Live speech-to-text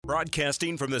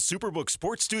Broadcasting from the Superbook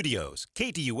Sports Studios,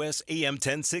 KDUS AM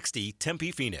 1060 Tempe,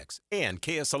 Phoenix, and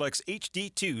KSLX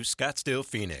HD2 Scottsdale,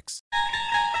 Phoenix.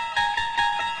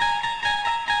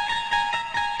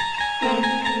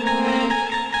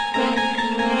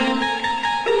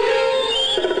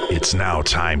 It's now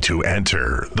time to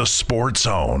enter the Sports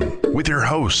Zone with your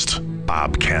host,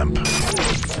 Bob Kemp.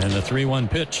 And the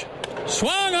 3-1 pitch.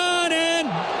 Swung on and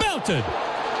belted.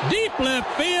 Deep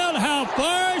left field. How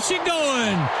far is she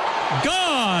going?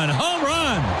 Gone. Home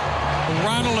run.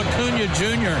 Ronald Acuna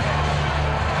Jr.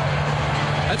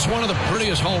 That's one of the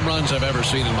prettiest home runs I've ever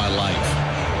seen in my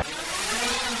life.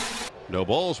 No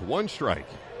balls, one strike.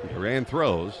 Duran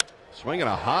throws. Swinging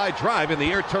a high drive in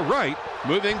the air to right.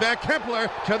 Moving back Kepler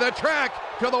to the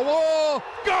track, to the wall.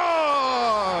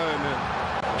 Gone!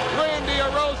 Randy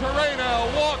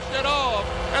Arozarena walks it off,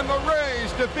 and the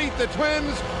Rays defeat the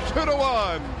Twins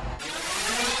 2-1.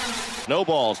 No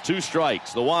balls, two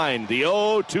strikes. The wind, the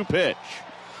 0-2 pitch.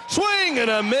 Swing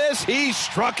and a miss. He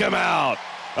struck him out.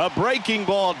 A breaking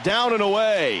ball down and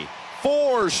away.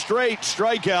 4 straight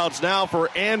strikeouts now for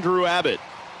Andrew Abbott.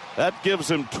 That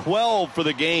gives him 12 for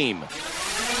the game.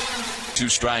 2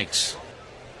 strikes.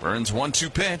 Burns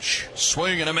 1-2 pitch.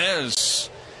 Swing and a miss.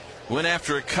 Went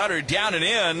after a cutter down and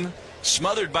in.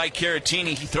 Smothered by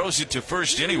Caratini. He throws it to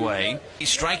first anyway.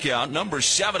 Strikeout number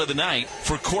 7 of the night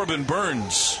for Corbin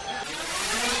Burns.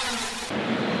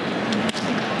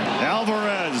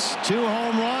 Alvarez, 2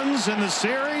 home runs in the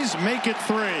series, make it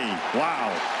 3.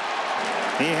 Wow.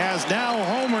 He has now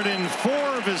homered in 4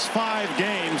 of his 5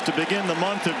 games to begin the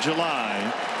month of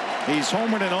July. He's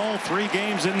homered in all 3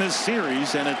 games in this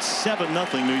series, and it's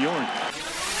 7-0 New York.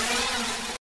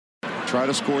 Try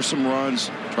to score some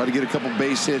runs. Try to get a couple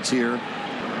base hits here.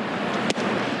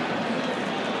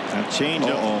 That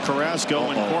changeup,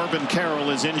 Carrasco, and Corbin Carroll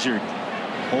is injured.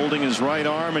 Holding his right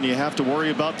arm, and you have to worry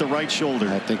about the right shoulder.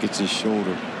 I think it's his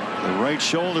shoulder. The right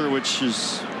shoulder, which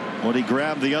is what he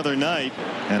grabbed the other night,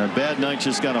 and a bad night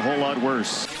just got a whole lot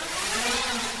worse.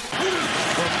 From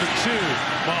the 2,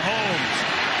 Mahomes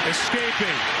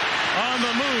escaping on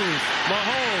the move.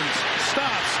 Mahomes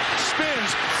stops,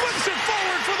 spins, flips it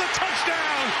forward for the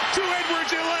touchdown to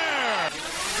Edwards-Helaire.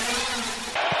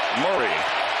 Murray,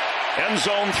 end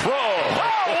zone throw.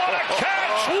 Oh, what a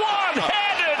catch!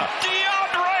 One-handed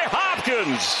DeAndre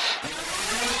Hopkins.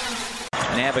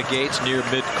 Navigates near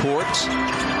midcourt.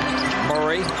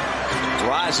 Murray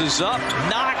rises up,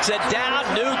 knocks it down,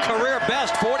 new career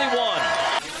best, 41.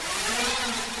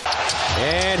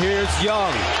 And here's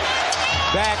Young.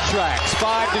 Backtracks,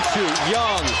 5 to shoot.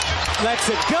 Young lets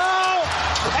it go.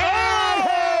 And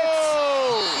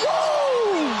hits!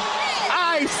 Woo!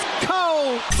 Ice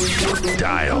cold.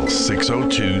 Dial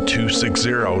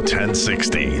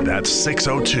 602-260-1060. That's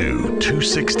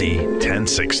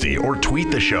 602-260-1060. Or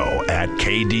tweet the show at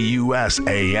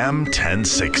KDUSAM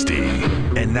 1060.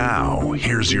 And now,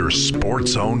 here's your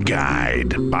Sports Zone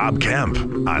guide, Bob Kemp,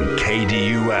 on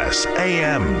KDUS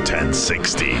AM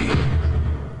 1060.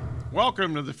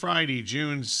 Welcome to the Friday,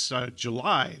 July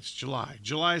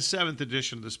 7th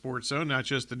edition of the Sports Zone. Not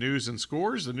just the news and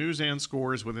scores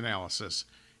with analysis.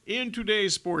 In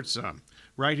today's Sports Zone,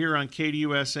 right here on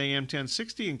KDUS AM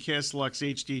 1060 and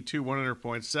KSLX HD2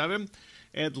 100.7.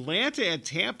 Atlanta and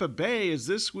Tampa Bay is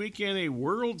this weekend a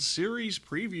World Series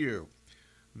preview.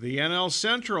 The NL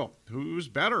Central, who's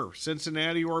better,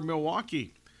 Cincinnati or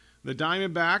Milwaukee? The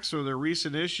Diamondbacks, or their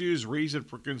recent issues, reason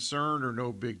for concern or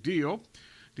no big deal?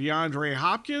 DeAndre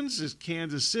Hopkins, is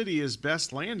Kansas City his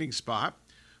best landing spot?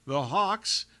 The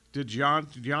Hawks,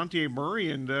 DeJounte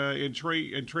Murray and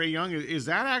Trae Young, is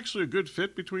that actually a good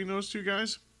fit between those two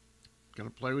guys? Going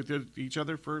to play with each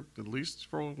other for at least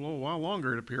for a little while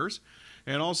longer, it appears.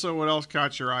 And also, what else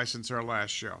caught your eye since our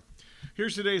last show?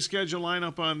 Here's today's schedule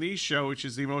lineup on the show, which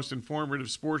is the most informative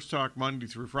sports talk Monday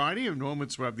through Friday. In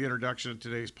moments, we'll have the introduction of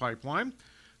today's pipeline.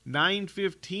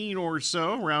 9:15 or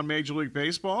so around Major League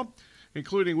Baseball,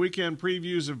 including weekend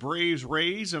previews of Braves,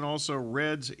 Rays, and also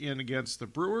Reds in against the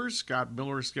Brewers. Scott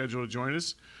Miller is scheduled to join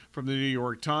us from the New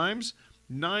York Times.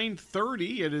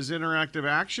 9:30, it is interactive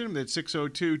action at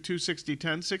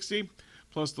 602-260-1060,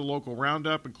 plus the local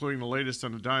roundup, including the latest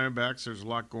on the Diamondbacks. There's a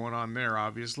lot going on there,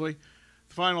 obviously.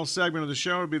 The final segment of the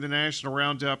show will be the National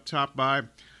Roundup, topped by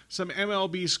some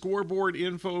MLB scoreboard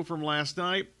info from last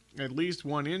night, at least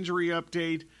one injury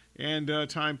update, and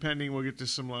time pending, we'll get to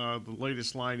some the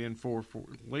latest line info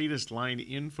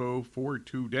for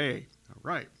today. All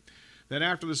right. Then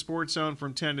after the Sports Zone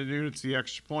from 10 to noon, it's the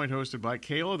Extra Point hosted by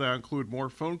Kayla. That'll include more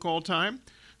phone call time,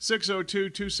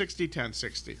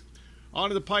 602-260-1060. On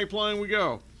to the pipeline we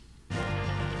go.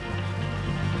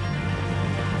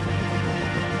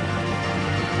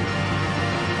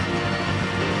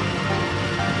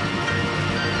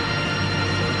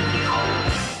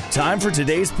 Time for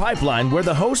today's Pipeline, where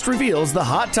the host reveals the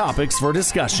hot topics for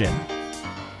discussion.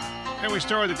 And we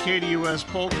start with the KDUS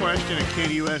poll question at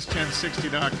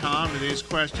KDUS1060.com. Today's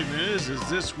question is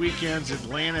this weekend's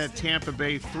Atlanta-Tampa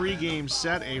Bay 3-game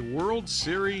set a World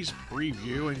Series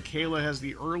preview? And Kayla has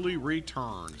the early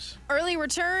returns. Early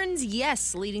returns,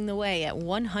 yes, leading the way at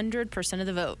 100% of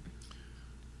the vote.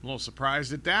 A little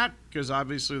surprised at that because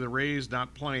obviously the Rays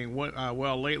not playing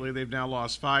well lately. They've now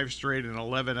lost 5 straight and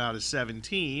 11 out of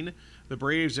 17. The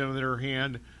Braves, on the other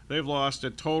hand, they've lost a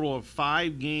total of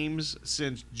 5 games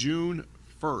since June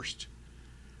 1st.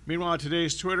 Meanwhile,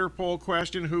 today's Twitter poll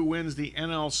question, who wins the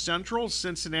NL Central,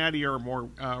 Cincinnati or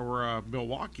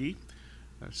Milwaukee?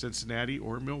 Cincinnati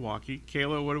or Milwaukee.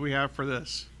 Kayla, what do we have for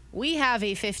this? We have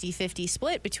a 50-50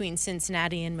 split between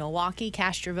Cincinnati and Milwaukee.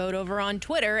 Cast your vote over on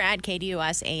Twitter at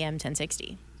KDUS AM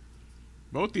 1060.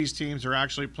 Both these teams are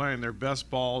actually playing their best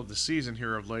ball of the season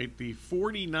here of late. The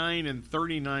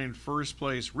 49-39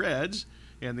 first-place Reds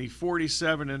and the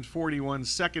 47-41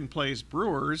 second-place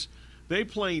Brewers, they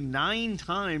play 9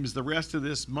 times the rest of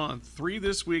this month. 3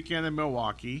 this weekend in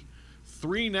Milwaukee,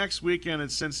 3 next weekend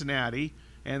at Cincinnati,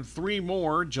 and 3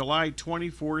 more July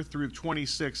 24th through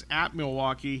 26th at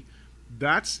Milwaukee.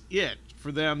 That's it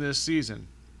for them this season.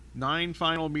 9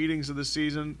 final meetings of the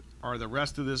season are the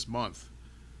rest of this month.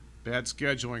 Bad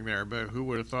scheduling there, but who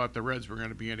would have thought the Reds were going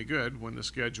to be any good when the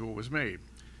schedule was made?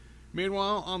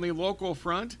 Meanwhile, on the local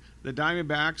front, the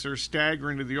Diamondbacks are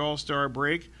staggering to the All-Star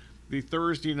break. The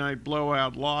Thursday night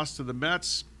blowout loss to the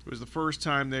Mets was the first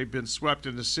time they've been swept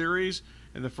in the series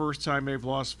and the first time they've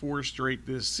lost 4 straight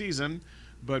this season.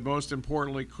 But most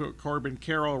importantly, Corbin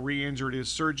Carroll re-injured his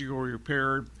surgically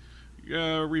repaired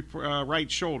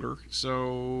right shoulder.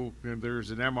 So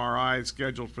there's an MRI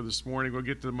scheduled for this morning. We'll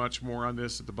get to much more on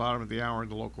this at the bottom of the hour in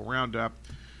the local roundup.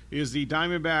 Is the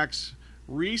Diamondbacks'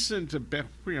 recent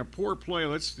poor play,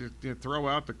 let's throw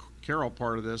out the Carroll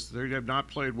part of this. They have not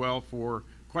played well for,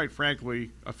 quite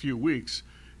frankly, a few weeks.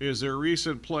 Is their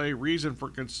recent play reason for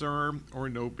concern or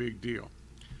no big deal?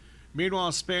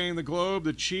 Meanwhile, spanning the globe,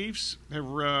 the Chiefs have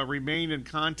remained in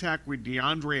contact with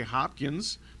DeAndre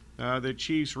Hopkins. The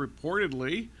Chiefs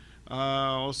reportedly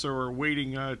also are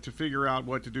waiting to figure out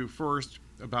what to do first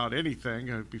about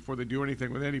anything before they do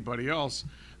anything with anybody else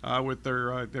with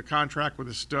their contract with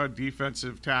the stud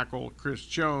defensive tackle Chris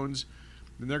Jones.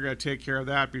 And they're going to take care of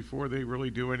that before they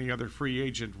really do any other free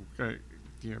agent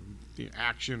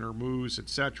action or moves,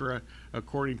 etc.,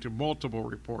 according to multiple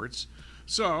reports.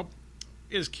 So,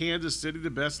 is Kansas City the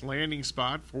best landing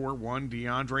spot for one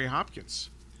DeAndre Hopkins?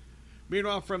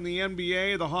 Meanwhile, from the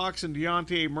NBA, the Hawks and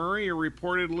Dejounte Murray are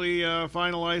reportedly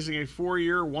finalizing a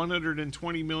 4-year,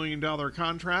 $120 million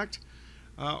contract.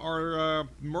 Are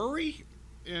Murray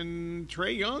and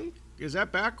Trae Young, is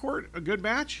that backcourt a good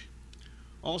match?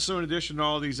 Also, in addition to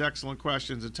all these excellent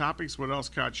questions and topics, what else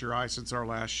caught your eye since our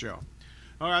last show?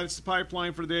 All right, it's the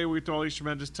Pipeline for today. We get to all these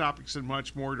tremendous topics and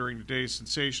much more during today's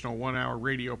sensational 1-hour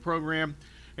radio program.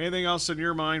 Anything else in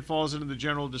your mind falls into the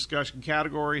general discussion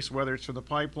categories, whether it's from the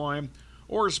Pipeline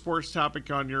or a sports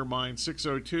topic on your mind.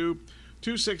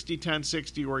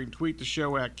 602-260-1060, or you can tweet the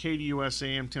show at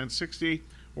KDUSAM1060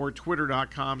 or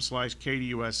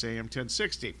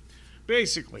twitter.com/KDUSAM1060.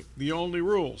 Basically, the only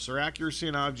rules are accuracy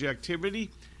and objectivity.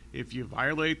 If you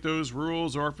violate those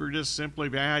rules or if you're just simply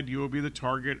bad, you will be the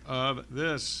target of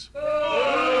this.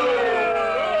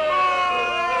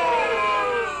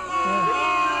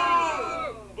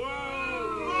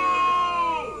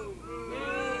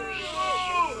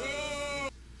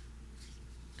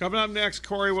 Coming up next,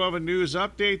 Corey will have a news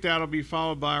update. That'll be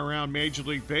followed by Around Major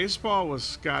League Baseball with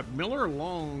Scott Miller,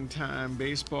 longtime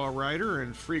baseball writer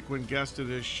and frequent guest of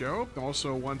this show.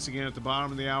 Also, once again, at the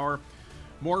bottom of the hour,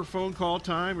 more phone call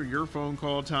time, or your phone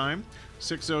call time,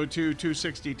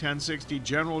 602-260-1060,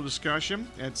 general discussion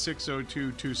at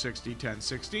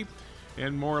 602-260-1060,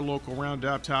 and more local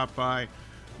roundup top by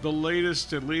the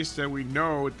latest, at least that we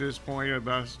know at this point,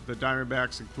 about the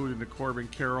Diamondbacks, including the Corbin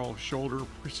Carroll shoulder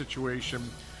situation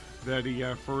that he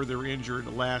further injured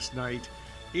last night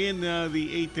in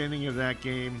the 8th inning of that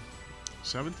game.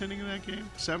 7th inning of that game?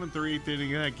 7th or 8th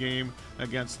inning of that game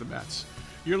against the Mets.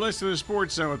 You're listening to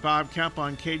Sports Zone with Bob Kemp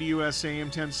on KDUS AM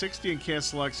 1060 and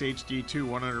KSLX HD2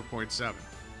 100.7.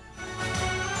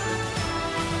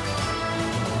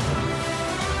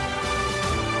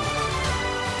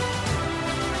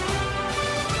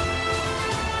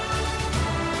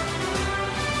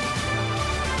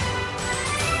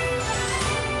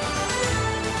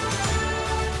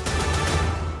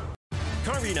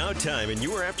 about time in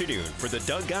your afternoon for the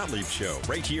Doug Gottlieb Show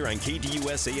right here on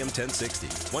KDUS AM 1060,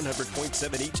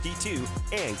 100.7 HD2,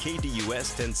 and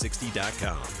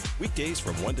KDUS1060.com. Weekdays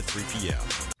from 1 to 3 p.m.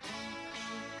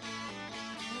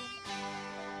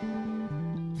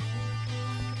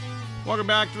 Welcome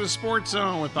back to the Sports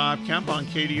Zone with Bob Kemp on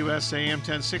KDUS AM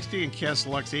 1060 and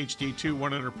KSLX HD2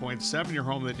 100.7. Your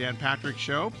home of the Dan Patrick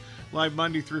Show. Live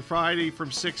Monday through Friday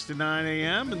from 6 to 9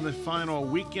 a.m. And the final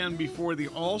weekend before the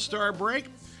All-Star break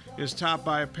is topped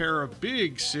by a pair of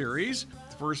big series.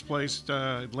 The first place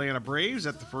Atlanta Braves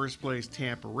at the first place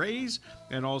Tampa Rays.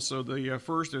 And also the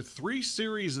first of 3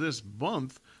 series this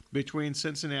month between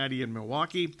Cincinnati and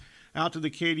Milwaukee. Out to the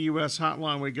KDUS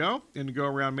hotline we go and to go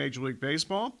around Major League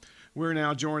Baseball. We're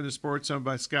now joined in the Sports Zone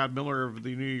by Scott Miller of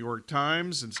the New York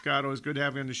Times. And Scott, always good to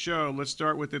have you on the show. Let's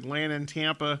start with Atlanta and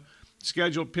Tampa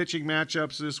scheduled pitching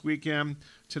matchups this weekend.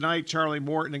 Tonight, Charlie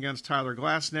Morton against Tyler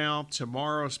Glasnow.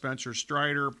 Tomorrow, Spencer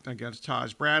Strider against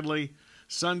Taj Bradley.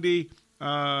 Sunday,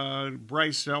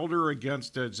 Bryce Elder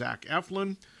against Zach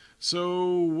Eflin.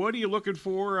 So what are you looking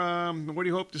for? What do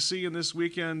you hope to see in this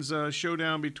weekend's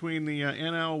showdown between the the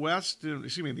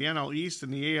NL East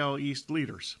and the AL East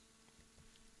leaders?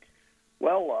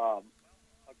 Well,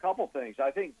 a couple things. I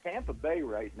think Tampa Bay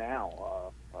right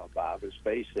now, Bob, is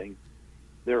facing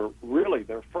their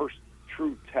first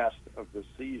true test of the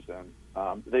season.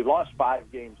 They've lost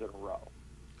 5 games in a row,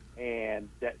 and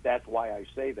that's why I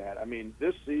say that. I mean,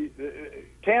 this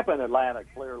Tampa and Atlanta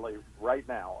clearly right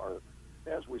now are,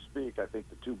 as we speak, I think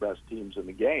the 2 best teams in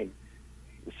the game.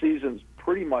 The season's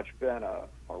pretty much been a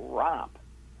romp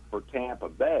for Tampa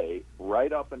Bay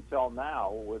right up until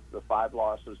now with the 5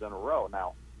 losses in a row.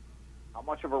 Now, how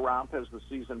much of a romp has the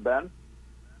season been?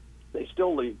 They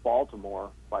still lead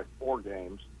Baltimore by 4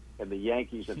 games and the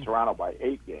Yankees and Toronto by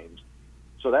 8 games.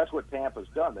 So that's what Tampa's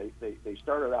done. They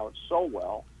started out so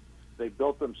well. They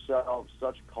built themselves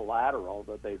such collateral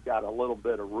that they've got a little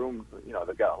bit of room.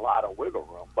 They've got a lot of wiggle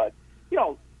room. But,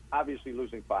 obviously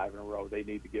losing 5 in a row, they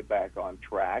need to get back on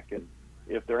track. And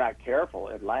if they're not careful,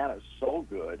 Atlanta's so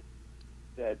good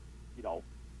that,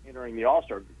 entering the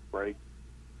All-Star break,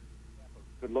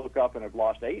 could look up and have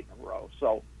lost 8 in a row.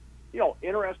 So,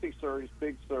 interesting series,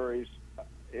 big series.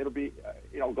 It'll be,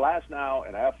 Glasnow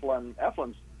and Eflin.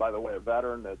 Eflin's, by the way, a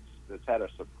veteran that's had a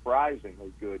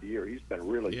surprisingly good year. He's been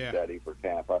really steady for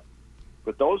Tampa.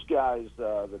 But those guys,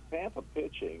 the Tampa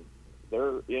pitching,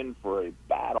 they're in for a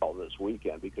battle this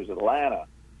weekend because Atlanta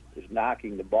is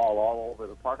knocking the ball all over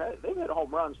the park. They've hit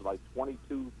home runs in like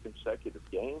 22 consecutive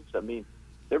games. I mean,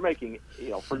 they're making,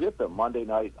 forget the Monday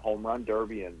night home run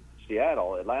derby in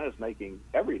Seattle. Atlanta's making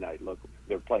every night look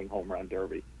they're playing home run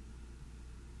derby.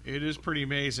 It is pretty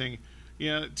amazing.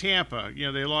 Tampa,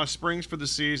 they lost Springs for the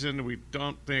season. We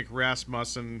don't think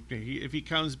Rasmussen, if he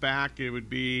comes back, it would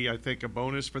be, I think, a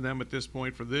bonus for them at this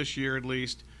point for this year at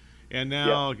least. And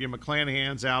now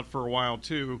McClanahan's out for a while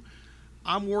too.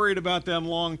 I'm worried about them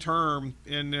long term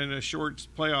in a short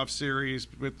playoff series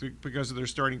because of their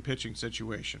starting pitching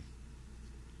situation.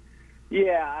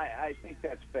 Yeah, I think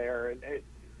that's fair. And the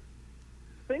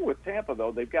thing with Tampa,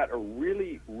 though, they've got a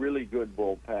really, really good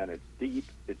bullpen. It's deep,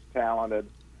 it's talented,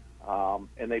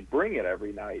 and they bring it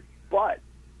every night. But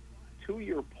to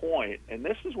your point, and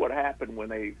this is what happened when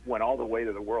they went all the way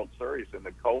to the World Series in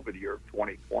the COVID year of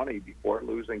 2020 before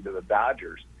losing to the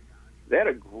Dodgers. They had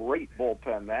a great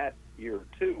bullpen that year,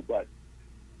 too, but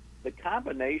the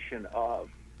combination of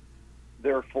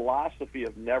their philosophy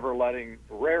of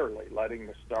rarely letting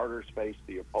the starters face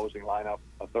the opposing lineup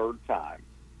a third time,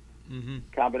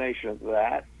 combination of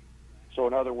that, so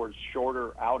in other words,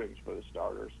 shorter outings for the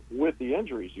starters, with the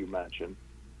injuries you mentioned,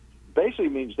 basically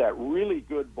means that really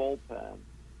good bullpen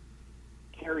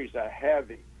carries a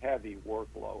heavy, heavy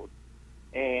workload,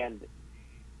 and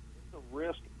it's a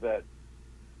risk that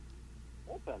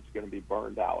bullpen's going to be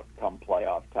burned out come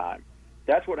playoff time.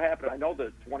 That's what happened. I know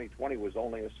that 2020 was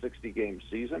only a 60-game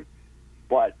season,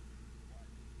 but,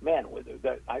 man,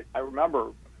 I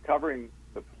remember covering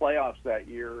the playoffs that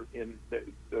year in the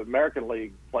American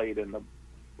League played in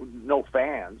no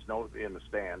fans, in the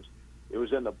stands. It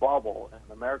was in the bubble, and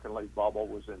the American League bubble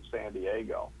was in San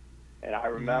Diego. And I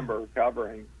remember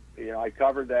covering, I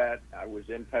covered that. I was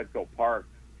in Petco Park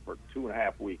for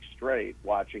 2.5 weeks straight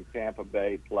watching Tampa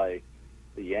Bay play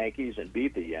the Yankees and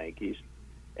beat the Yankees,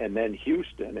 and then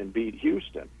Houston and beat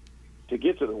Houston to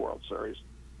get to the World Series.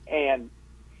 And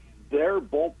their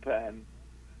bullpen,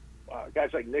 guys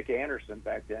like Nick Anderson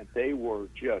back then, they were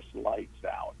just lights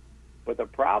out. But the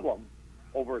problem,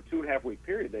 over a 2.5-week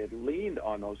period, they had leaned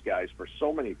on those guys for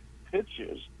so many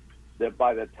pitches that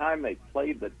by the time they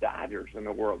played the Dodgers in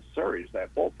the World Series,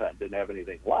 that bullpen didn't have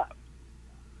anything left.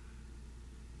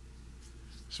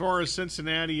 As far as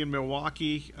Cincinnati and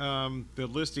Milwaukee, the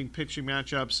listing pitching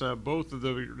matchups, both of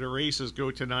the races go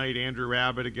tonight. Andrew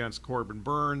Abbott against Corbin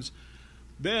Burns.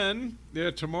 Then,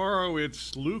 tomorrow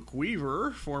it's Luke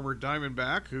Weaver, former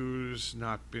Diamondback, who's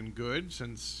not been good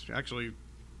since, actually,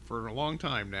 for a long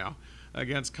time now,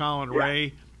 against Colin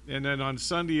Ray. And then on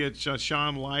Sunday it's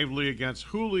Sean Lively against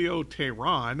Julio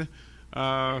Teheran,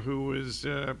 who is,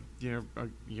 a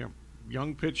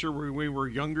young pitcher when we were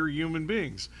younger human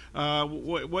beings.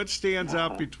 What stands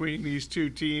out between these two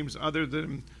teams other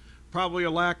than probably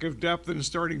a lack of depth in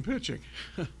starting pitching?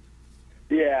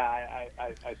 Yeah,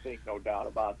 I think no doubt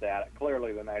about that.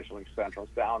 Clearly the National League Central's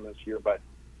down this year, but,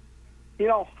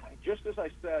 just as I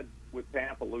said with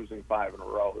Tampa losing 5 in a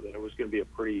row, that it was going to be a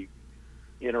pretty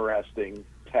interesting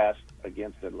test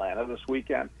against Atlanta this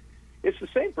weekend. It's the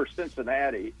same for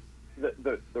Cincinnati.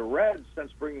 The Reds,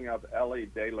 since bringing up Elly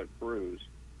De La Cruz,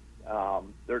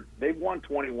 they've won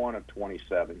 21 of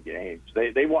 27 games.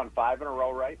 They won 5 in a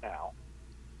row right now,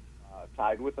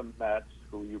 tied with the Mets,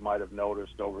 who you might have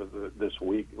noticed over this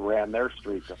week ran their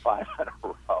streak to 5 in a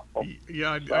row.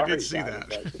 Yeah, I did see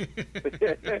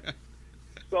that.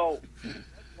 So,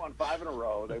 won 5 in a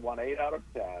row. They won 8 out of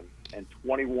 10 and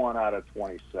 21 out of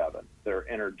 27. They're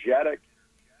energetic,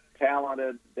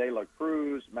 talented. De La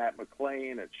Cruz, Matt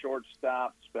McClain at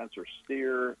shortstop, Spencer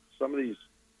Steer. Some of these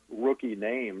rookie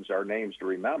names are names to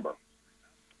remember.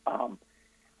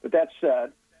 But that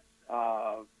said,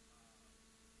 trying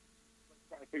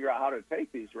to figure out how to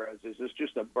take these Reds. Is this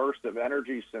just a burst of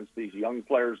energy since these young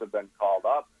players have been called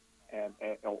up,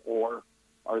 or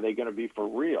are they going to be for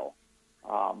real?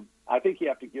 I think you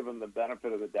have to give them the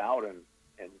benefit of the doubt and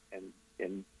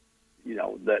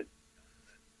that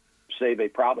say they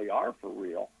probably are for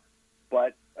real.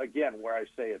 But again, where I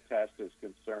say a test is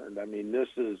concerned, I mean, this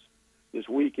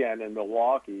weekend in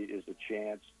Milwaukee is a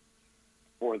chance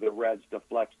for the Reds to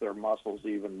flex their muscles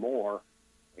even more.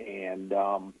 And,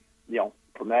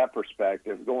 from that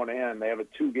perspective, going in, they have a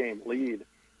 2-game lead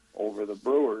over the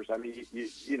Brewers. I mean,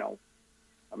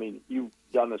 you've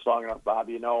done this long enough, Bob.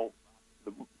 The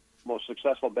most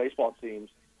successful baseball teams,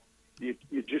 you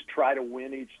just try to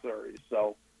win each series.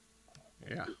 So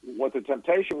what the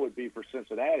temptation would be for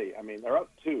Cincinnati, I mean, they're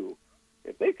up 2.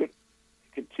 If they could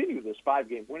continue this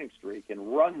 5-game winning streak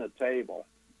and run the table,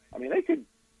 I mean, they could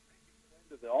go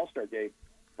into the All-Star game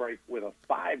break with a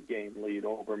 5-game lead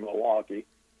over Milwaukee.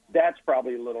 That's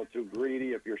probably a little too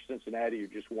greedy. If you're Cincinnati, you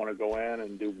just want to go in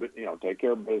and take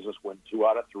care of business, win 2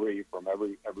 out of 3 from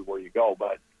everywhere you go.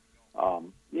 But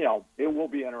it will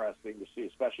be interesting to see,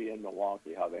 especially in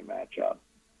Milwaukee, how they match up.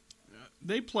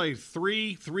 They play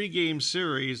three-game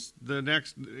series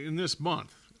in this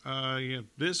month.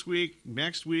 This week,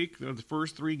 next week, the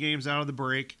first 3 games out of the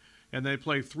break, and they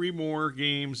play 3 more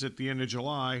games at the end of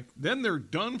July. Then they're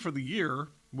done for the year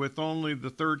with only the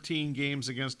 13 games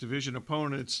against division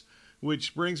opponents,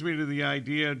 which brings me to the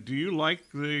idea, do you like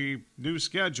the new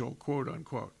schedule, quote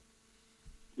unquote?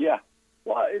 Yeah.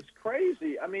 Well, it's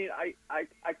crazy. I mean, I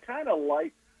kind of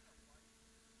like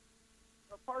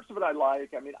parts of it. I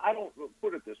like. I mean, I don't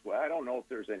put it this way. I don't know if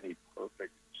there's any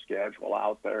perfect schedule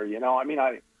out there. I mean,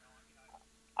 I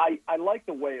like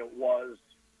the way it was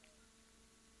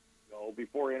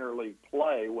before interleague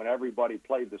play when everybody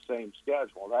played the same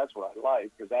schedule. That's what I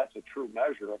like, because that's a true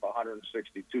measure of a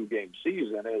 162-game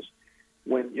season is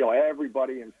when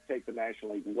everybody, and take the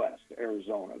National League West,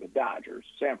 Arizona, the Dodgers,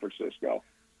 San Francisco.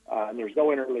 And there's no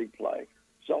interleague play.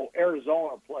 So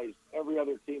Arizona plays every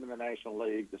other team in the National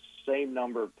League the same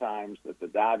number of times that the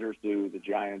Dodgers do, the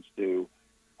Giants do.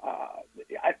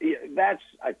 That's,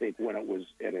 I think, when it was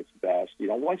at its best.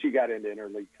 Once you got into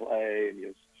interleague play and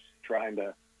you're trying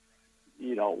to,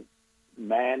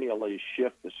 manually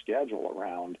shift the schedule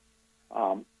around,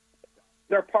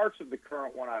 there are parts of the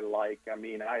current one I like. I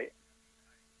mean, I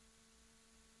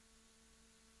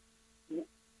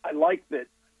like that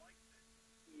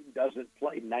doesn't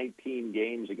play 19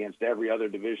 games against every other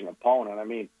division opponent. I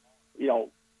mean,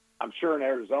 I'm sure in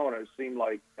Arizona it seemed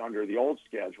like under the old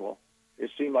schedule, it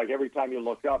seemed like every time you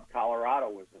looked up, Colorado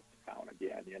was in town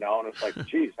again, and it's like,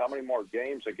 geez, how many more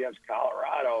games against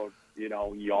Colorado,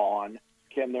 yawn,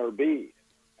 can there be?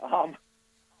 On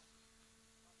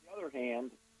the other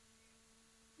hand,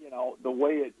 the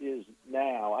way it is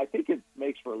now, I think it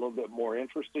makes for a little bit more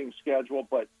interesting schedule,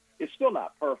 but it's still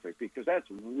not perfect, because that's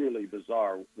really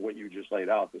bizarre what you just laid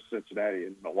out, the Cincinnati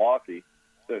and Milwaukee,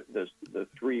 the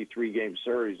three-game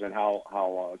series, and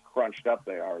how crunched up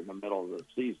they are in the middle of the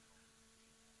season.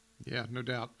 Yeah, no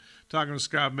doubt. Talking to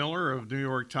Scott Miller of New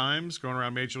York Times, going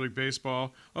around Major League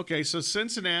Baseball. Okay, so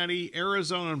Cincinnati,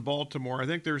 Arizona, and Baltimore. I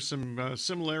think there's some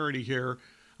similarity here.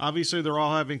 Obviously, they're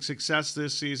all having success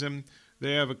this season.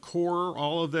 They have a core,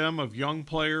 all of them, of young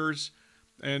players,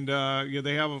 and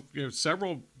they have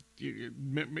several.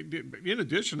 In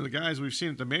addition to the guys we've seen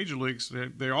at the major leagues,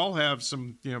 they all have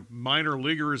some minor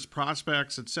leaguers,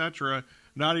 prospects, etc.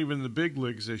 Not even the big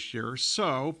leagues this year.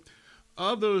 So,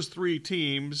 of those three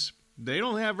teams, they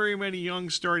don't have very many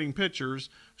young starting pitchers.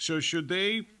 So, should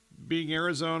they, being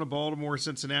Arizona, Baltimore,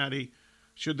 Cincinnati,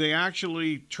 should they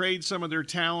actually trade some of their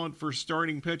talent for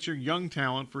starting pitcher, young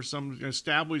talent, for some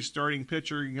established starting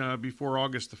pitcher before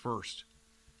August the 1st?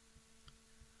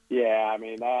 Yeah, I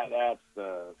mean that's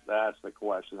the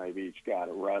question they've each got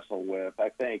to wrestle with. I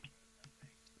think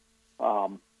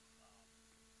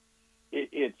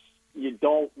it's you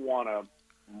don't want to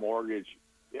mortgage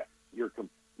your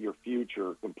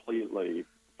future completely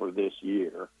for this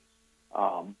year,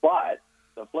 but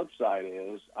the flip side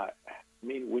is, I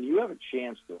mean, when you have a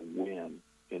chance to win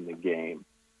in the game,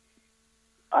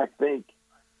 I think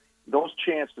those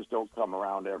chances don't come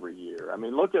around every year. I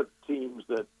mean, look at teams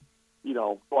that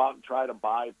go out and try to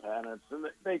buy pennants, and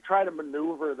they try to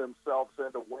maneuver themselves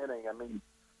into winning. I mean,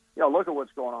 look at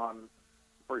what's going on,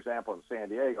 for example, in San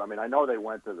Diego. I mean, I know they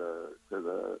went to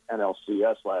the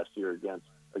NLCS last year against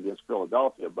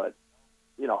Philadelphia, but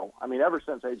I mean, ever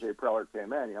since A.J. Preller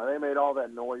came in, they made all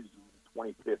that noise in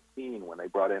 2015 when they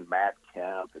brought in Matt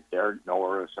Kemp and Derek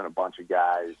Norris and a bunch of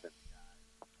guys,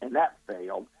 and that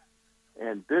failed.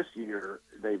 And this year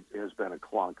has been a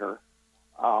clunker.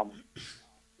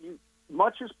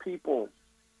 Much as people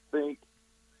think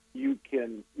you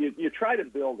can, you try to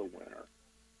build a winner.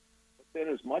 But then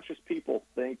as much as people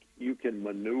think you can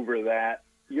maneuver that,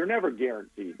 you're never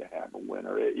guaranteed to have a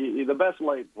winner. The best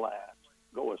laid plans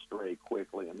go astray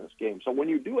quickly in this game. So when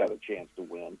you do have a chance to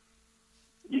win,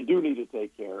 you do need to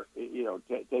take care,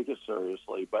 take it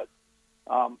seriously. But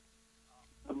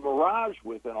the mirage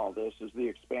within all this is the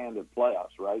expanded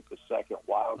playoffs, right? The second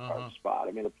wild card spot.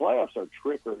 I mean, the playoffs are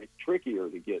trickier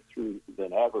to get through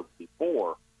than ever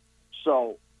before.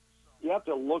 So you have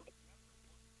to look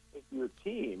at your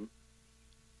team,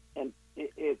 and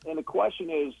the question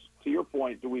is, to your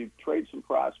point, do we trade some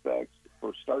prospects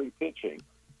for starting pitching?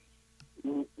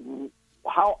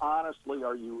 How honestly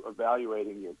are you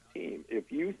evaluating your team?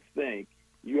 If you think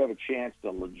you have a chance to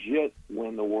legit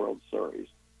win the World Series,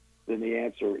 then the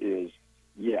answer is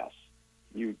yes.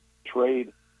 You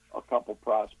trade a couple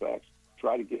prospects,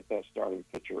 try to get that starting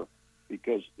pitcher,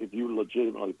 because if you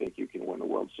legitimately think you can win the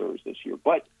World Series this year.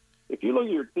 But if you look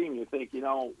at your team, you think,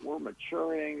 we're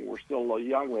maturing, we're still a little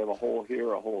young, we have a hole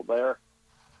here, a hole there.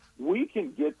 We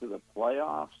can get to the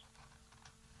playoffs,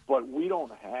 but we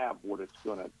don't have what it's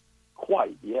going to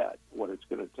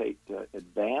take to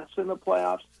advance in the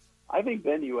playoffs. I think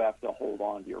then you have to hold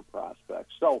on to your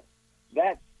prospects. So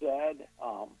that said,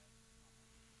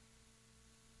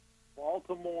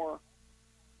 Baltimore,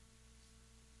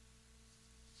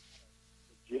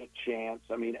 legit chance.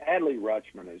 I mean, Adley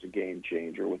Rutschman is a game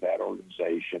changer with that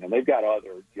organization, and they've got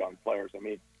other young players. I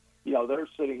mean, they're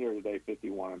sitting here today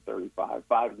 51-35,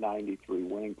 .593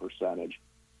 winning percentage.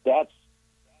 That's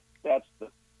the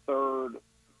third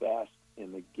best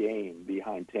in the game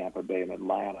behind Tampa Bay and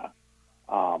Atlanta.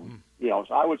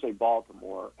 So I would say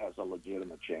Baltimore has a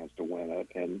legitimate chance to win it,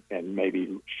 and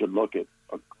maybe should look at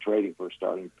trading for a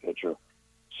starting pitcher.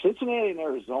 Cincinnati and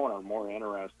Arizona are more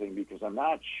interesting because I'm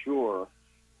not sure.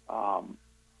 I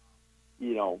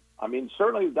mean,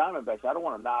 certainly the Diamondbacks, I don't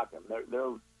want to knock them.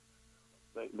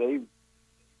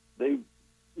 They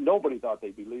nobody thought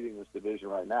they'd be leading this division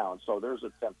right now, and so there's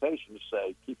a temptation to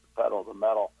say keep the pedal to the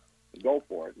metal and go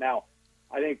for it. Now,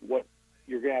 I think what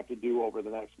you're going to have to do over the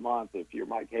next month, if you're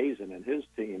Mike Hazen and his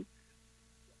team,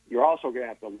 you're also going to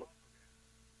have to look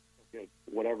at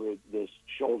whatever this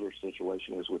shoulder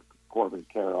situation is with Corbin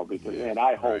Carroll. And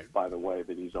I hope, by the way,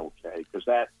 that he's okay, because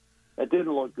that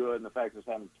didn't look good, and the fact that it's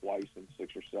happened twice in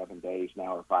 6 or 7 days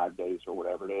now, or 5 days, or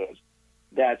whatever it is,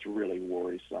 that's really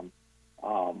worrisome.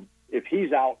 If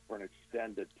he's out for an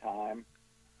extended time,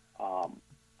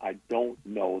 I don't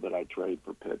know that I trade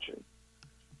for pitching.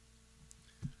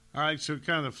 All right, so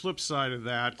kind of the flip side of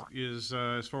that is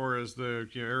as far as the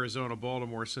Arizona,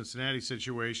 Baltimore, Cincinnati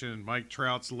situation, Mike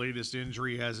Trout's latest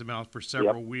injury has him out for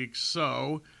several weeks.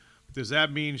 So does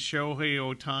that mean Shohei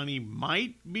Ohtani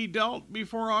might be dealt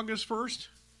before August 1st?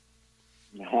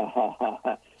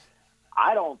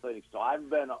 I don't think so.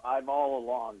 I've all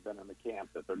along been in the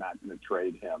camp that they're not going to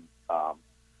trade him.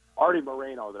 Artie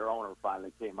Moreno, their owner,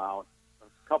 finally came out a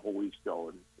couple weeks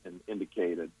ago and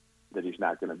indicated that he's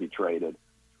not going to be traded.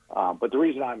 But the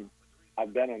reason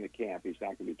I've been in the camp he's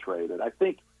not going to be traded, I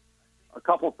think a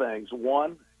couple things.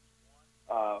 One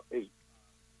is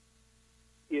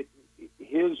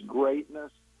his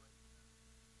greatness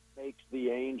makes the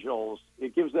Angels,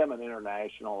 it gives them an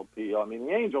international appeal. I mean,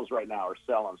 the Angels right now are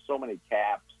selling so many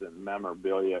caps and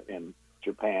memorabilia in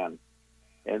Japan,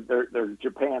 and they're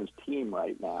Japan's team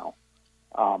right now.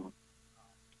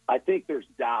 I think there's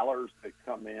dollars that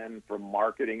come in from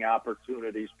marketing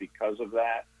opportunities because of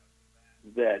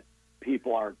that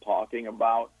people aren't talking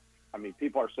about. I mean,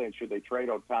 people are saying, should they trade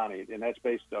Ohtani? And that's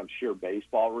based on sheer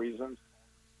baseball reasons.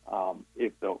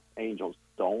 If the Angels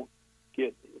don't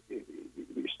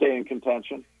stay in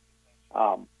contention.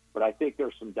 But I think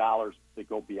there's some dollars that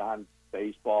go beyond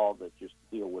baseball that just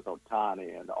deal with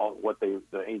Ohtani and all what the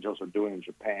Angels are doing in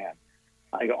Japan.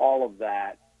 I think all of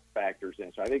that factors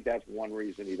in. So I think that's one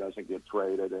reason he doesn't get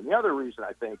traded. And the other reason,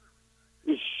 I think,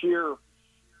 is sheer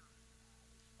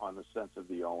on the sense of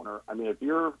the owner. I mean, if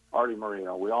you're Artie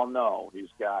Moreno, we all know he's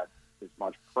got as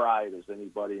much pride as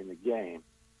anybody in the game.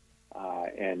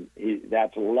 And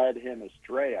that's led him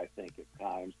astray, I think, at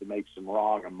times to make some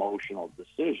wrong emotional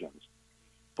decisions.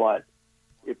 But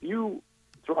if you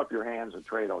throw up your hands and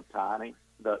trade Ohtani,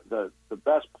 the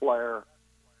best player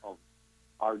of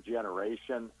our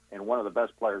generation and one of the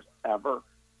best players ever,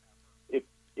 if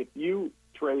you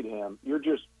trade him, you're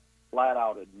just flat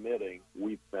out admitting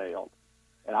we failed.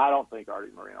 And I don't think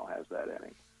Artie Moreno has that in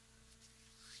him.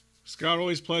 Scott,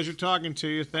 always a pleasure talking to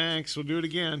you. Thanks. We'll do it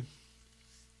again.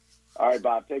 All right,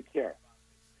 Bob. Take care.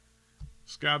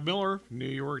 Scott Miller, New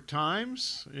York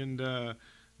Times, and it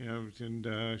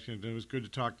was good to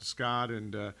talk to Scott.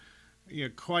 And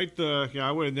quite the.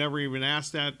 I would have never even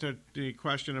asked the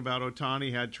question about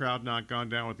Ohtani had Trout not gone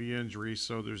down with the injury.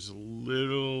 So there's a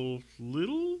little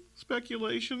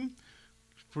speculation.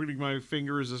 Putting my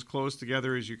fingers as close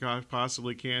together as you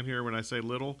possibly can here when I say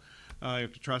little. You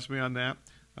have to trust me on that.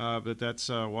 But that's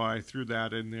why I threw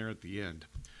that in there at the end.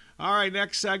 All right,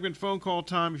 next segment, phone call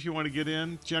time if you want to get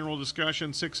in. General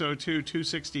discussion,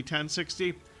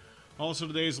 602-260-1060. Also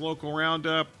today's local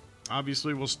roundup.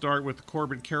 Obviously, we'll start with the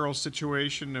Corbin Carroll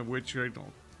situation, of which I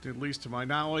don't, at least to my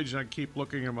knowledge, I keep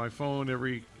looking at my phone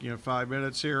every 5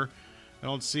 minutes here. I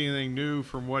don't see anything new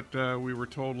from what we were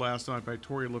told last night by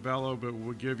Torey Lovello, but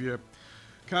we'll give you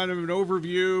kind of an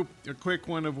overview, a quick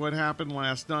one of what happened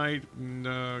last night, and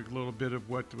a little bit of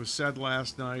what was said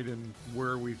last night and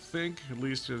where we think, at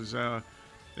least as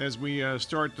we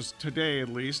start today, at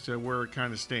least, where it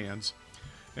kind of stands.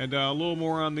 And a little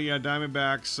more on the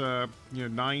Diamondbacks'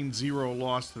 9-0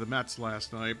 loss to the Mets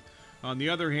last night. On the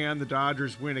other hand, the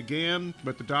Dodgers win again,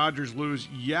 but the Dodgers lose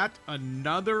yet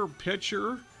another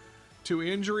pitcher to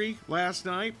injury last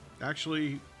night.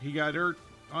 Actually, he got hurt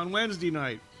on Wednesday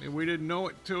night, and we didn't know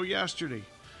it till yesterday.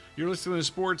 You're listening to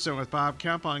Sports Zone with Bob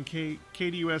Kemp on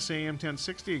KDUS AM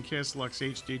 1060 and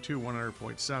KSLX HD2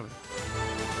 100.7.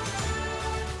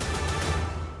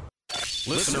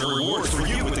 Listener rewards for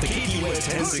you with the KDUS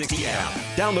 1060 app.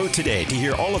 Download today to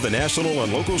hear all of the national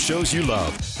and local shows you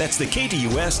love. That's the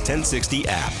KDUS 1060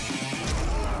 app.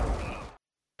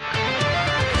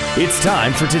 It's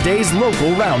time for today's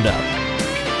local roundup.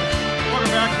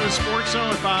 Welcome back to the Sports Zone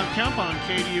with Bob Kemp on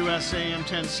KDUS AM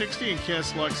 1060 and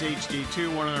KSLX HD2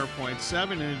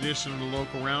 100.7. In addition to the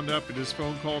local roundup, it is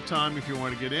phone call time if you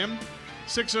want to get in.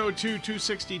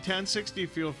 602-260-1060.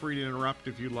 Feel free to interrupt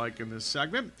if you like in this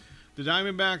segment. The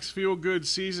Diamondbacks' feel-good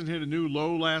season hit a new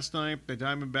low last night. The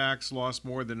Diamondbacks lost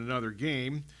more than another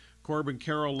game. Corbin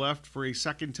Carroll left for a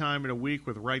second time in a week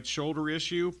with a right shoulder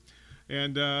issue.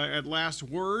 And at last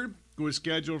word, was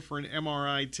scheduled for an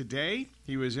MRI today.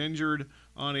 He was injured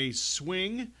on a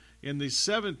swing in the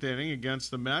 7th inning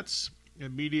against the Mets,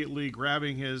 immediately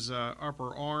grabbing his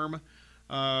upper arm.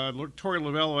 Torey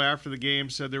Lovello after the game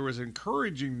said there was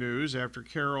encouraging news after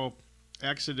Carroll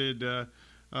exited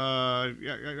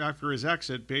after his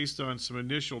exit based on some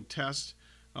initial tests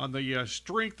on the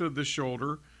strength of the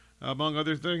shoulder. Among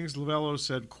other things, Lovello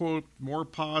said, quote, more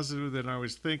positive than I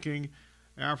was thinking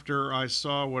after I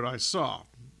saw what I saw,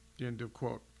 end of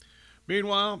quote.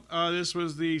 Meanwhile, this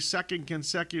was the second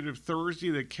consecutive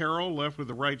Thursday that Carroll left with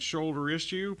a right shoulder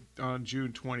issue on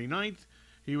June 29th.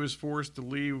 He was forced to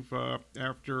leave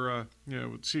after,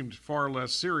 it seemed far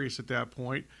less serious at that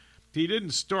point. He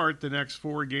didn't start the next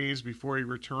 4 games before he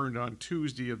returned on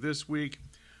Tuesday of this week.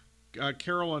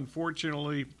 Carroll,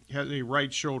 unfortunately, has a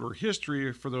right shoulder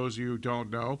history, for those of you who don't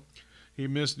know. He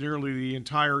missed nearly the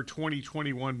entire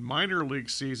 2021 minor league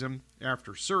season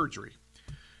after surgery.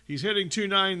 He's hitting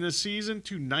 .290 this season,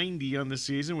 .290 on the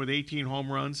season with 18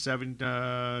 home runs, 18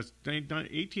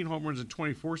 home runs and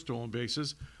 24 stolen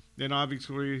bases. Then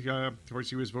obviously, of course,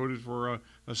 he was voted for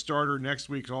a starter next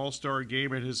week's All-Star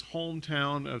game at his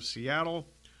hometown of Seattle.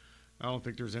 I don't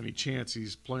think there's any chance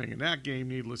he's playing in that game,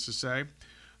 needless to say.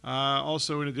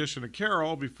 Also, in addition to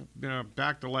Carroll,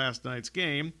 back to last night's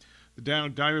game, the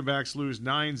Diamondbacks lose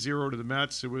 9-0 to the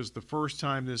Mets. It was the first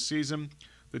time this season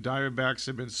the Diamondbacks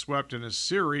have been swept in a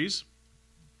series.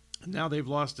 Now they've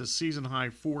lost a season-high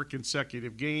 4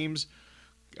 consecutive games.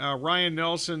 Ryan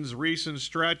Nelson's recent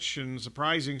stretch, and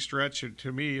surprising stretch,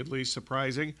 to me at least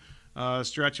surprising,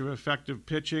 stretch of effective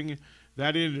pitching,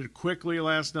 that ended quickly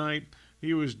last night.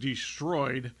 He was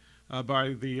destroyed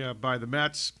by the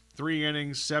Mets. 3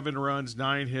 innings, 7 runs,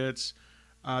 9 hits.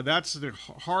 That's the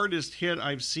hardest hit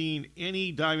I've seen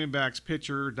any Diamondbacks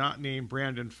pitcher not named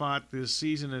Brandon Pfaadt this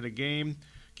season in a game.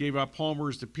 Gave up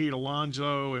homers to Pete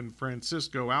Alonso and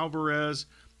Francisco Alvarez.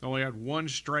 Only had 1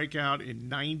 strikeout in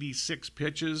 96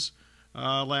 pitches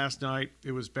last night.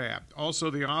 It was bad. Also,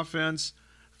 the offense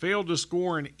failed to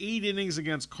score in 8 innings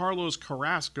against Carlos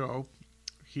Carrasco.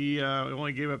 He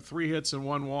only gave up 3 hits and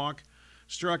 1 walk,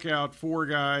 struck out 4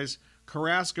 guys.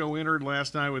 Carrasco entered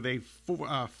last night with a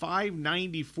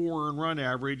 594 earned run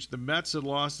average. The Mets had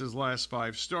lost his last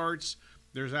 5 starts.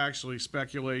 There's actually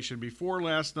speculation before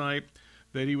last night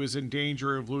that he was in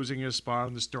danger of losing his spot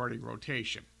in the starting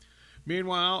rotation.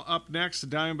 Meanwhile, up next, the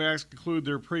Diamondbacks conclude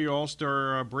their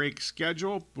pre-All-Star break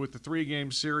schedule with the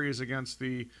 3-game series against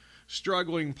the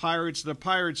struggling Pirates. The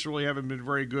Pirates really haven't been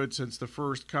very good since the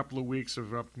first couple of weeks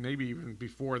of maybe even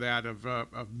before that of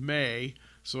May,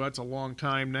 so that's a long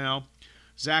time now.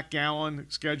 Zach Gallen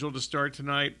scheduled to start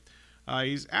tonight.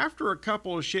 He's after a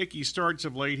couple of shaky starts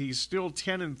of late. He's still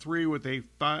 10-3 with a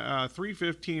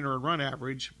 315 earned run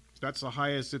average. That's the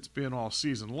highest it's been all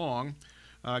season long.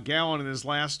 Gallen in his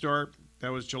last start,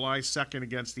 that was July 2nd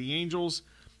against the Angels.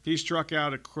 He struck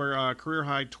out a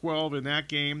career-high 12 in that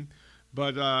game,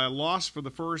 but lost for the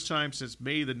first time since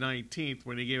May the 19th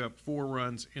when he gave up 4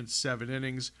 runs in 7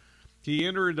 innings. He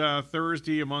entered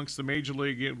Thursday amongst the Major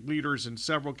League leaders in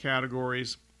several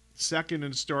categories. Second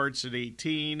in starts at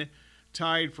 18,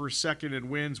 tied for second in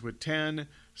wins with 10,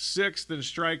 6th in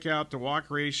strikeout to walk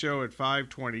ratio at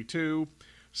 522,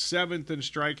 7th in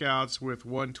strikeouts with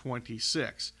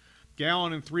 126.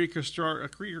 Gallen in 3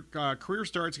 career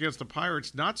starts against the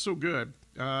Pirates, not so good.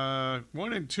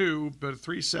 1-2, but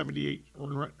 378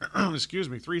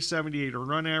 378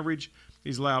 run average.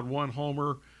 He's allowed 1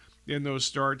 homer in those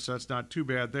starts. That's not too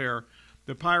bad there.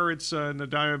 The Pirates and the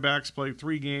Diamondbacks played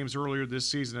 3 games earlier this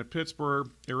season at Pittsburgh.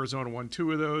 Arizona won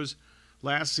 2 of those.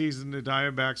 Last season, the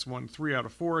Diamondbacks won 3 out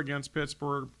of 4 against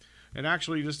Pittsburgh. And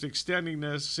actually, just extending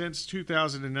this, since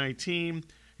 2019,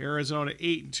 Arizona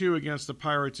 8-2 against the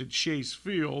Pirates at Chase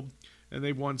Field, and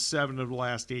they've won 7 of the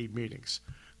last 8 meetings.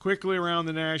 Quickly around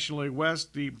the National League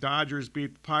West, the Dodgers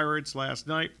beat the Pirates last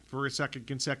night for a second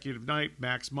consecutive night.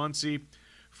 Max Muncy,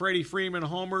 Freddie Freeman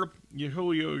homer.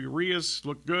 Julio Urias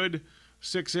looked good.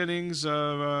 6 innings,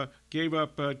 gave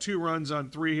up 2 runs on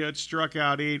 3 hits, struck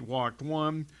out 8, walked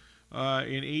 1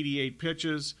 in 88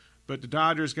 pitches. But the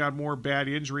Dodgers got more bad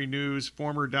injury news.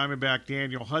 Former Diamondback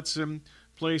Daniel Hudson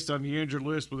placed on the injured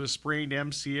list with a sprained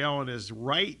MCL in his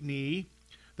right knee.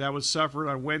 That was suffered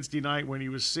on Wednesday night when he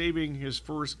was saving his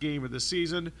first game of the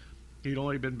season. He'd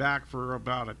only been back for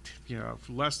about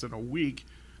less than a week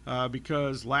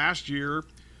because last year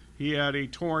he had a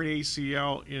torn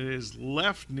ACL in his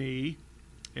left knee,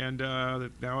 and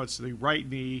now it's the right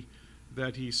knee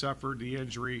that he suffered the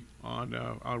injury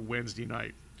on Wednesday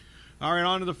night. All right,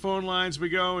 on to the phone lines we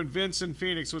go. And Vince in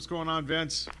Phoenix. What's going on,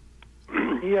 Vince?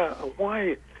 Yeah,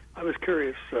 why? I was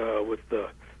curious with the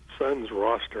Suns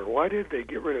roster. Why did they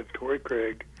get rid of Torrey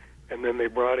Craig and then they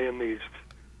brought in these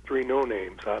 3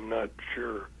 no-names? I'm not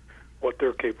sure what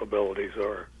their capabilities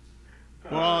are.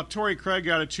 Well, Torrey Craig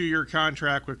got a 2-year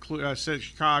contract with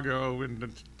Chicago,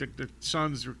 and the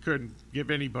Suns couldn't give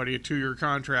anybody a 2-year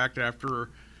contract after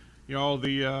all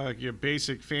the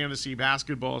basic fantasy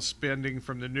basketball spending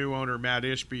from the new owner, Matt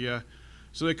Ishbia.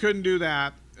 So they couldn't do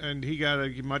that, and he got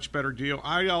a much better deal.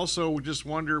 I also just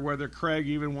wonder whether Craig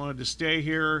even wanted to stay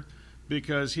here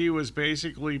because he was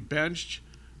basically benched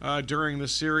during the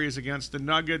series against the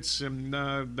Nuggets, and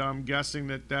I'm guessing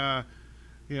that,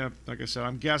 like I said,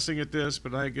 I'm guessing at this,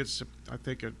 but I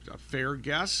think a fair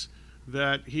guess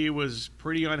that he was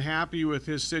pretty unhappy with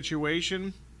his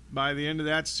situation by the end of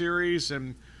that series,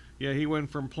 and he went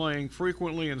from playing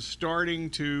frequently and starting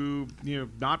to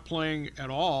not playing at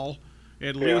all.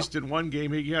 At least in one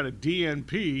game, he had a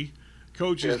DNP,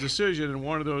 coach's decision, in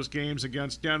one of those games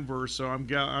against Denver. So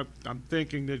I'm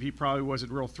thinking that he probably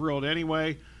wasn't real thrilled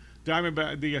anyway.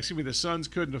 The Suns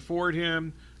couldn't afford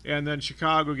him, and then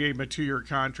Chicago gave him a 2-year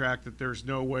contract that there's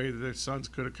no way that the Suns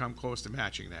could have come close to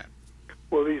matching that.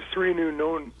 Well, these 3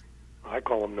 new I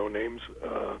call them no names.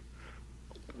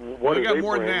 Well, they got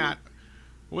more than that.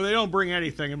 Well, they don't bring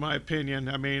anything, in my opinion.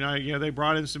 I mean, they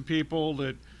brought in some people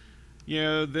that,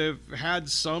 they've had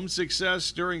some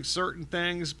success during certain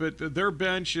things, but their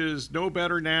bench is no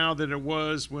better now than it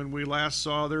was when we last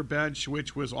saw their bench,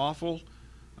 which was awful.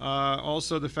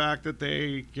 Also, the fact that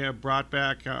they brought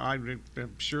back, I'm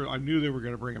sure I knew they were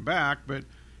going to bring him back, but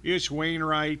Ish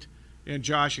Wainwright and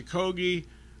Josh Okogie,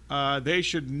 they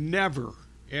should never,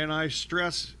 and I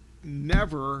stress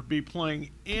never, be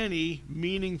playing any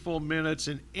meaningful minutes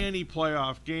in any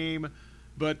playoff game,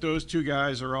 but those two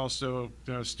guys are also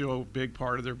still a big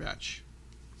part of their bench.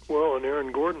 Well, and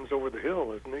Aaron Gordon's over the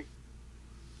hill, isn't he?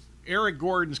 Eric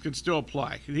Gordon's can still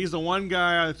play. He's the one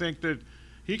guy I think that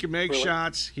he can make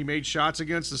shots. He made shots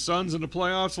against the Suns in the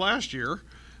playoffs last year.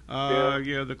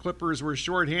 The Clippers were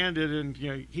shorthanded,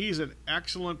 and he's an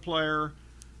excellent player.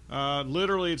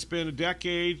 Literally, it's been a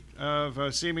decade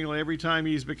of seemingly every time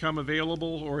he's become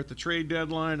available or at the trade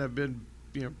deadline, I've been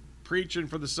preaching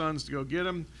for the Suns to go get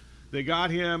him. They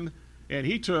got him, and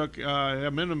he took a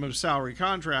minimum salary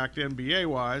contract,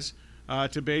 NBA-wise,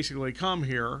 to basically come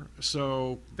here.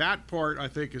 So that part, I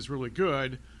think, is really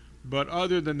good. But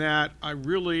other than that, I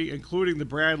really, including the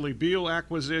Bradley Beal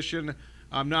acquisition,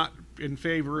 I'm not in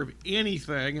favor of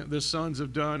anything the Suns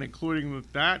have done, including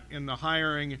that and the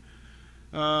hiring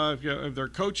of their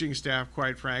coaching staff,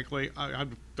 quite frankly. I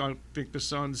don't think the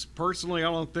Suns, personally,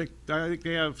 I think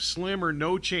they have slim or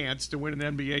no chance to win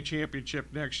an NBA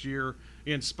championship next year,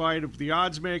 in spite of the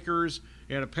odds makers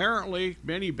and apparently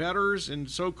many bettors and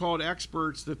so-called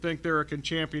experts that think they're a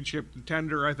championship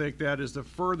contender. I think that is the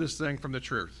furthest thing from the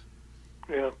truth.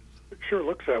 Yeah, it sure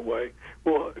looks that way.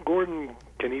 Well, Gordon,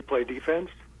 can he play defense?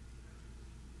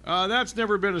 That's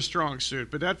never been a strong suit,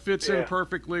 but that fits in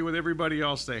perfectly with everybody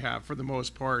else they have for the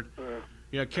most part.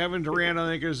 Kevin Durant, I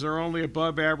think, is their only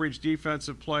above-average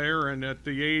defensive player, and at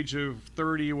the age of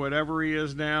 30, whatever he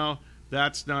is now,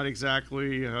 that's not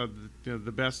exactly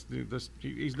the best.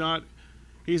 He's not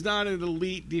an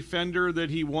elite defender that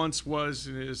he once was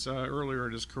in his earlier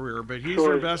in his career, but he's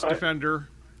their best defender.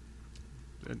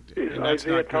 Is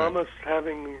Isaiah Thomas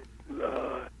having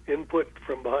input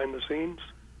from behind the scenes?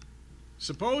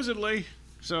 Supposedly.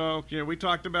 So, we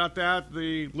talked about that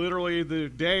literally the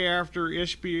day after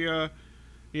Ishbia.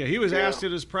 He was asked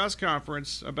at his press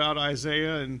conference about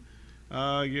Isaiah and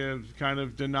kind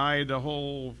of denied the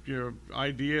whole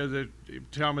idea that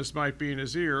Thomas might be in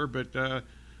his ear. But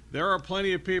there are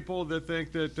plenty of people that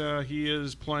think that he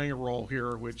is playing a role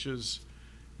here, which is,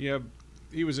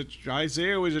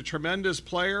 Isaiah was a tremendous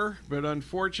player, but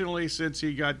unfortunately, since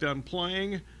he got done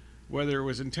playing, whether it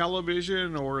was in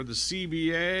television or the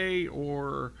CBA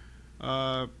or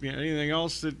anything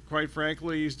else that, quite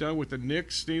frankly, he's done with the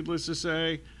Knicks, needless to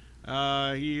say,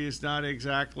 he has not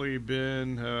exactly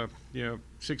been,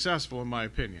 successful, in my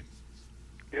opinion.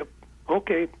 Yep.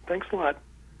 Okay. Thanks a lot.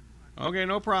 Okay,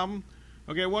 no problem.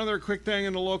 Okay, one other quick thing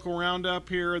in the local roundup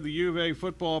here. The U of A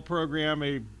football program,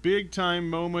 a big-time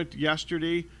moment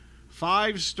yesterday.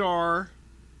 5-star,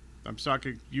 I'm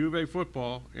talking U of A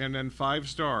football, and then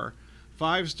 5-star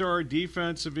five-star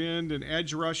defensive end and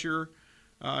edge rusher,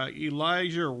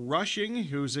 Elijah Rushing,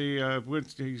 who's he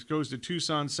goes to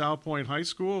Tucson South Point High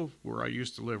School, where I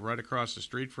used to live right across the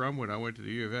street from when I went to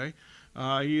the U of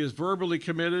A. He is verbally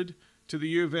committed to the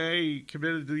U of A. He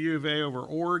committed to the U of A over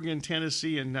Oregon,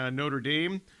 Tennessee, and Notre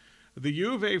Dame. The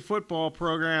U of A football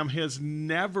program has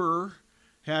never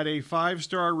had a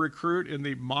 5-star recruit in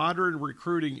the modern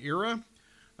recruiting era.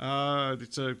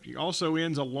 It also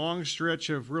ends a long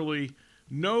stretch of really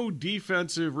no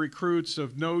defensive recruits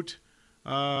of note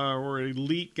or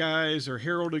elite guys or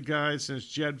heralded guys since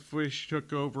Jed Fish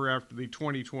took over after the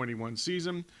 2021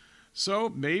 season. So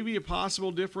maybe a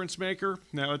possible difference maker.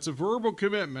 Now, it's a verbal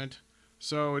commitment,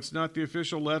 so it's not the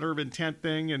official letter of intent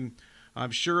thing, and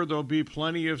I'm sure there'll be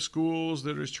plenty of schools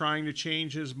that are trying to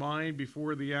change his mind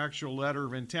before the actual letter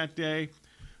of intent day.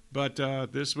 But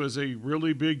this was a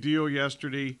really big deal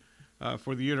yesterday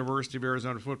for the University of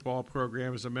Arizona football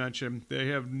program. As I mentioned, they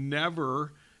have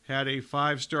never had a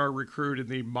 5-star recruit in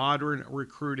the modern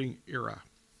recruiting era.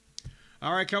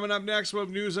 All right, coming up next, we'll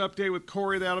have news update with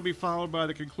Corey. That'll be followed by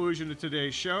the conclusion of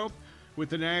today's show with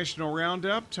the National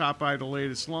Roundup, top by the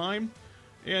latest line.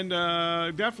 And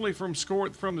definitely from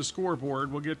the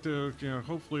scoreboard, we'll get to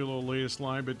hopefully a little latest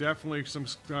line, but definitely some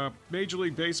Major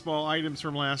League Baseball items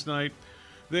from last night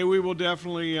that we will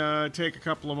definitely take a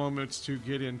couple of moments to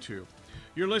get into.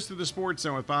 You're listening to the Sports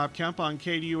Zone with Bob Kemp on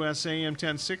KDUS AM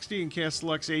 1060 and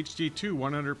KSLX HD2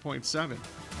 100.7.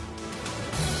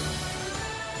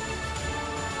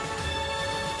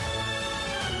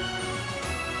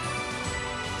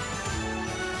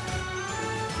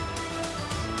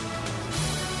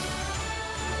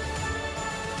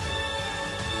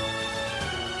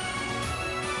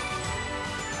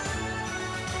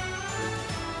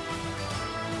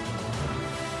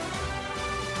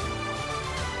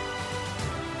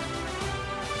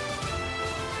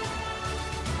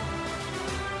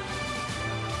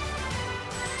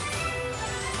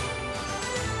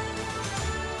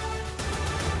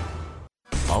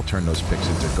 I'll turn those picks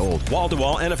into gold.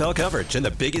 Wall-to-wall NFL coverage and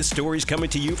the biggest stories coming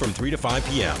to you from 3 to 5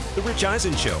 p.m. The Rich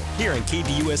Eisen Show here on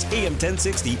KDUS AM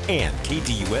 1060 and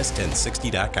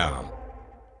KDUS1060.com.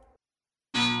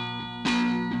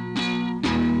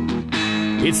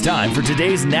 It's time for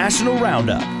today's National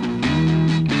Roundup.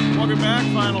 Welcome back.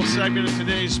 Final segment of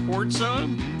today's Sports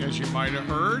Zone. As you might have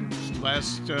heard,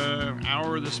 last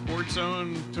hour of the Sports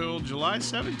Zone till July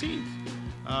 17th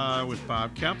with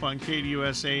Bob Kemp on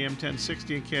KDUS AM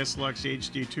 1060 and KSLX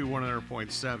HD2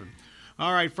 100.7.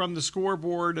 All right, from the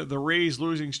scoreboard, the Rays'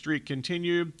 losing streak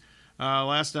continued.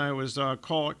 Last night was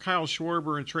Kyle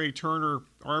Schwarber and Trey Turner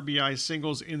RBI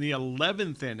singles in the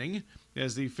 11th inning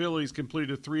as the Phillies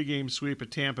completed a 3-game sweep at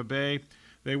Tampa Bay.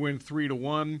 They win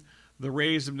 3-1. The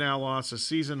Rays have now lost a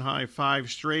season-high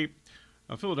 5 straight.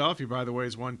 Philadelphia, by the way,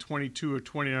 has won 22 of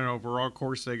 29 overall. Of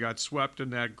course, they got swept in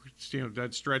that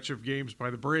stretch of games by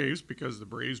the Braves because the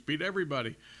Braves beat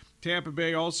everybody. Tampa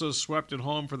Bay also swept at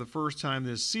home for the first time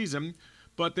this season,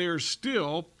 but they are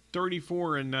still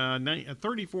 34 and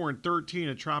 13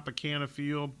 at Tropicana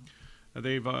Field.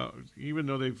 They've even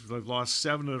though they've lost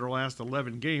 7 of their last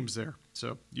 11 games there,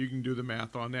 so you can do the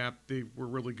math on that. They were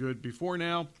really good before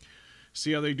now.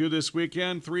 See how they do this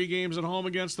weekend. 3 games at home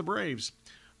against the Braves.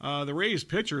 The Rays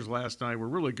pitchers last night were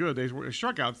really good. They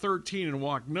struck out 13 and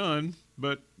walked none,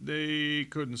 but they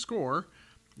couldn't score.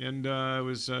 And it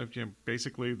was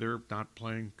basically they're not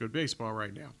playing good baseball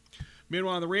right now.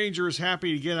 Meanwhile, the Rangers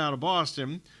happy to get out of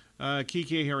Boston.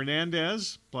 Kike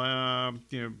Hernandez,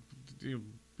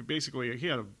 basically he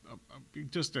had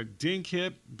just a dink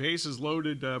hit, bases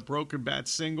loaded, broken bat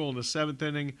single in the 7th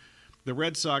inning. The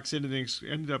Red Sox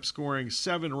ended up scoring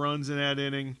 7 runs in that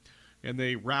inning, and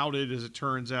they routed, as it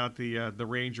turns out, the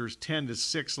Rangers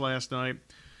 10-6 last night.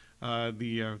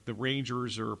 The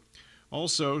Rangers are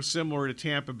also similar to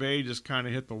Tampa Bay, just kind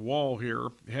of hit the wall here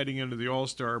heading into the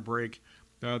All-Star break.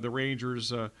 The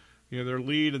Rangers, their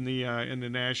lead in the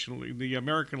National League, the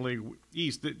American League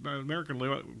East, American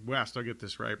League West. I'll get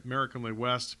this right. American League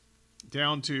West,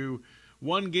 down to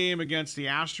 1 game against the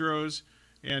Astros.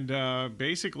 And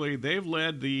basically, they've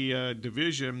led the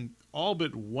division all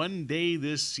but 1 day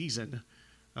this season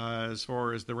as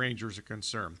far as the Rangers are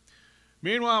concerned.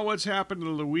 Meanwhile, what's happened to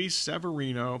Luis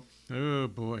Severino? Oh,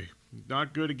 boy.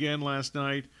 Not good again last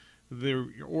night. The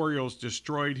Orioles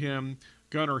destroyed him.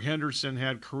 Gunnar Henderson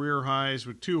had career highs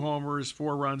with 2 homers,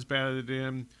 4 runs batted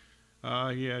in.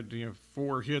 He had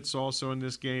 4 hits also in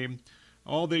this game.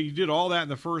 He did all that in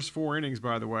the first 4 innings,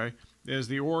 by the way, as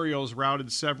the Orioles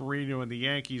routed Severino and the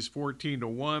Yankees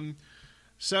 14-1.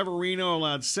 Severino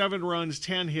allowed 7 runs,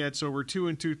 10 hits over 2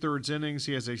 2/3 innings.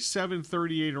 He has a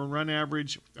 .738 run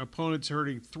average. Opponents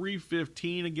hurting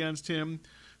 .315 against him.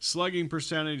 Slugging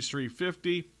percentage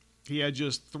 .350. He had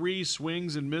just 3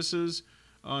 swings and misses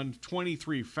on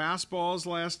 23 fastballs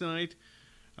last night.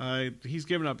 He's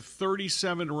given up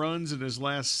 37 runs in his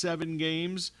last 7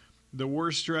 games. The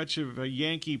worst stretch of a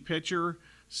Yankee pitcher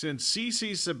since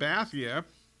CC Sabathia,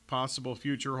 possible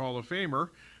future Hall of Famer,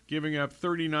 giving up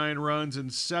 39 runs in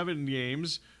 7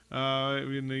 games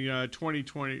in the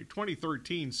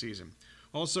 2013 season.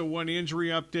 Also, one injury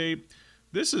update.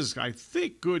 This is, I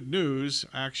think, good news,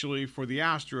 actually, for the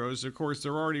Astros. Of course,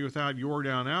 they're already without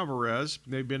Yordan Alvarez.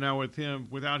 They've been out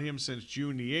without him since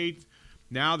June the 8th.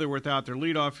 Now they're without their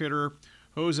leadoff hitter.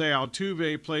 Jose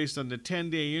Altuve placed on the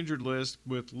 10-day injured list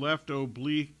with left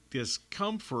oblique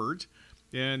discomfort.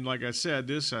 And like I said,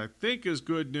 this, I think, is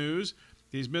good news.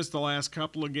 He's missed the last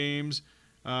couple of games.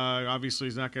 Obviously,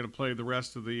 he's not going to play the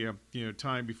rest of the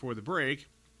time before the break.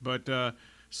 But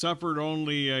suffered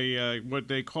only a what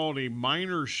they called a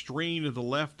minor strain of the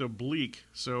left oblique.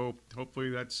 So hopefully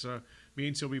that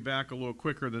means he'll be back a little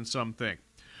quicker than some think.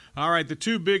 All right, the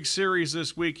 2 big series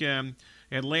this weekend.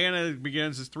 Atlanta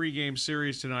begins its 3-game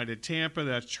series tonight at Tampa.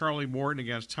 That's Charlie Morton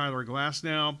against Tyler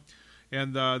Glasnow.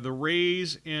 And the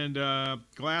Rays and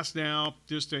Glasnow,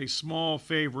 just a small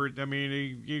favorite. I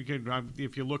mean, you can,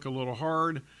 if you look a little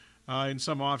hard in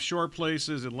some offshore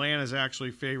places, Atlanta's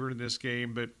actually favored in this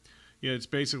game. But it's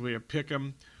basically a pick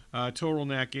 'em. Total in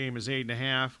that game is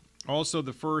 8.5. Also,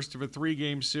 the first of a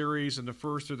 3-game series and the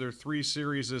first of their 3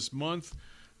 series this month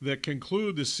that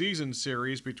conclude the season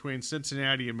series between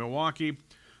Cincinnati and Milwaukee.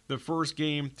 The first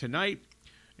game tonight.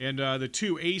 And the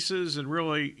 2 aces, and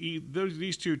really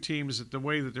these 2 teams, the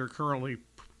way that they're currently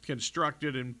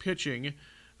constructed and pitching,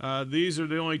 these are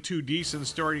the only 2 decent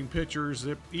starting pitchers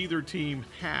that either team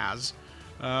has.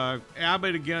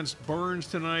 Abbott against Burns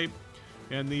tonight,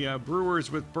 and the Brewers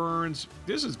with Burns.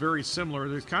 This is very similar.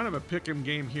 There's kind of a pick-em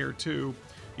game here, too,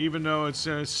 even though it's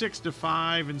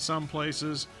 6-5 in some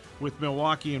places, with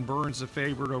Milwaukee and Burns the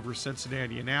favorite over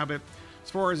Cincinnati and Abbott. As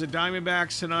far as the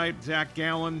Diamondbacks tonight, Zach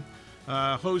Gallen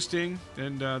hosting,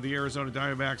 and the Arizona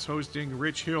Diamondbacks hosting.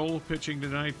 Rich Hill pitching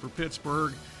tonight for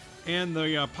Pittsburgh. And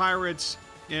the Pirates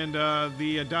and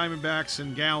the Diamondbacks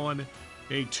and Gallen,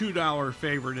 a $2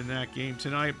 favorite in that game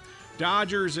tonight.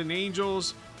 Dodgers and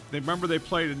Angels, remember they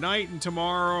play tonight and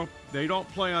tomorrow. They don't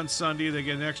play on Sunday. They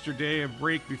get an extra day of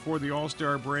break before the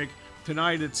All-Star break.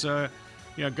 Tonight it's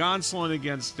Gonsolin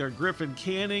against Griffin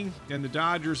Canning, and the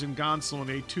Dodgers and Gonsolin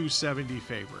a 270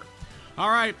 favorite. All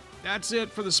right, that's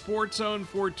it for the Sports Zone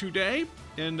for today.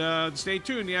 And stay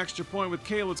tuned. The Extra Point with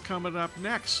Kayla's coming up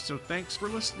next. So thanks for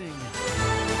listening.